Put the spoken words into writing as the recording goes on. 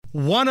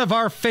one of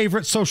our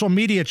favorite social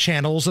media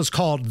channels is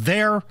called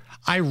There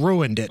I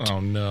Ruined It. Oh,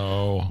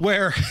 no.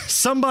 Where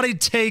somebody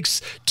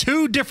takes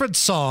two different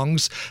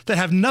songs that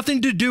have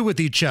nothing to do with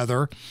each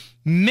other,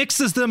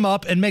 mixes them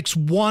up, and makes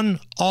one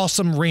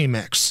awesome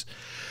remix.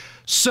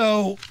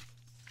 So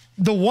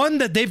the one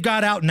that they've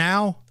got out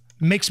now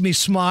makes me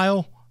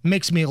smile,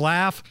 makes me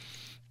laugh.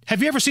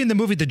 Have you ever seen the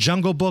movie The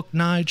Jungle Book,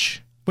 Nige?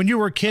 When you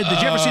were a kid,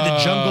 did you ever see The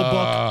Jungle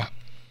Book?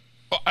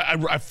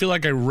 I feel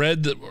like I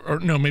read, or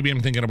no, maybe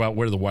I'm thinking about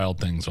Where the Wild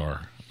Things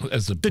Are.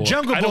 As the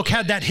Jungle Book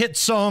had that hit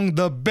song,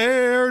 The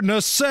Bare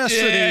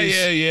Necessities.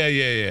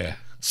 Yeah.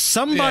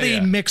 Somebody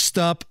mixed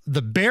up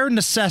The Bare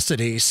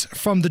Necessities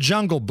from The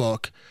Jungle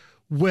Book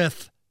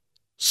with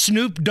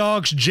Snoop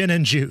Dogg's Gin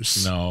and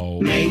Juice.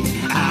 No. Hey,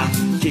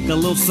 I kick a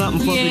little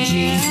something for the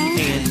G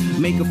and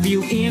make a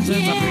few ends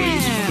as I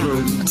breeze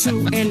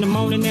through. 2 in the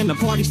morning and the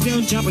party still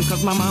jumping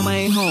cause my mama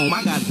ain't home.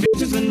 I got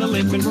bitches in the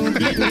living room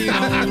getting it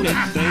on.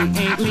 They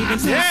ain't leaving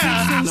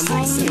till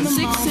 6 in the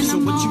morning. So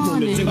what you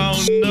wanna do?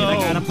 Oh, no. I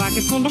got a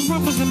pocket full of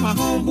ruffles and my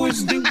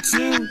homeboys do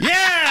too.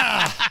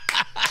 Yeah!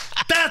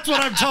 That's what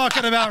I'm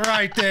talking about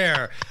right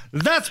there.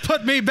 That's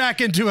put me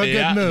back into a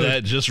good mood.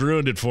 That just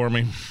ruined it for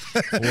me.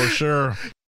 For sure.